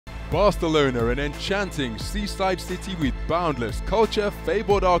Barcelona, an enchanting seaside city with boundless culture,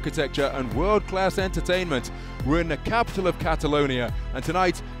 fabled architecture and world-class entertainment. We're in the capital of Catalonia, and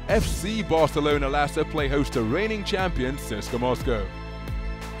tonight FC Barcelona Lassa play host to reigning champion CSKA Moscow.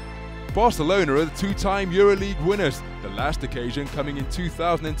 Barcelona are the two-time EuroLeague winners, the last occasion coming in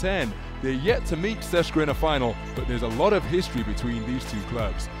 2010. They're yet to meet CSKA in a final, but there's a lot of history between these two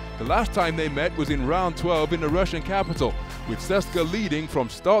clubs. The last time they met was in round 12 in the Russian capital, with CSKA leading from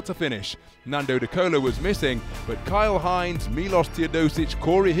start to finish. Nando De Colo was missing, but Kyle Hines, Milos Teodosic,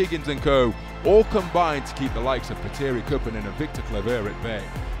 Corey Higgins and co. all combined to keep the likes of Petteri Kuppinen and Victor Claver at bay.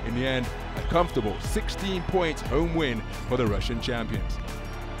 In the end, a comfortable 16-point home win for the Russian champions.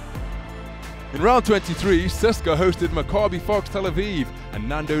 In round 23, CSKA hosted Maccabi Fox Tel Aviv, and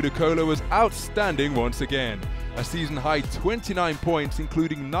Nando De Colo was outstanding once again. A season-high 29 points,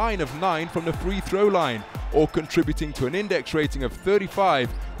 including 9 of 9 from the free throw line, all contributing to an index rating of 35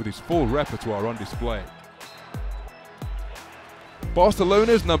 with his full repertoire on display.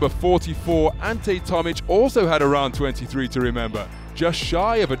 Barcelona's number 44, Ante Tomic, also had a round 23 to remember. Just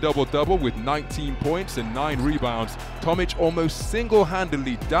shy of a double-double with 19 points and 9 rebounds, Tomic almost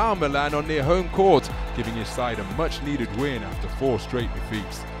single-handedly downed Milan on their home court, giving his side a much-needed win after 4 straight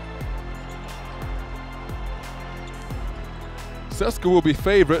defeats. CSKA will be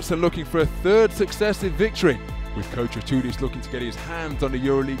favourites and looking for a third successive victory, with Coach Atudis looking to get his hands on the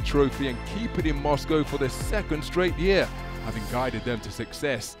EuroLeague trophy and keep it in Moscow for the second straight year, having guided them to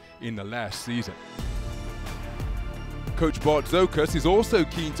success in the last season. Coach Bart Zokas is also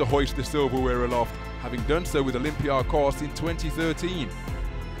keen to hoist the silverware aloft, having done so with Olympiacos in 2013.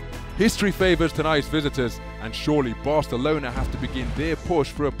 History favours tonight's visitors, and surely Barcelona have to begin their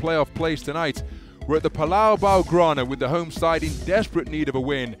push for a playoff place tonight. We're at the Palau Blaugrana with the home side in desperate need of a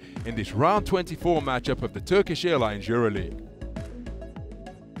win in this round 24 matchup of the Turkish Airlines EuroLeague.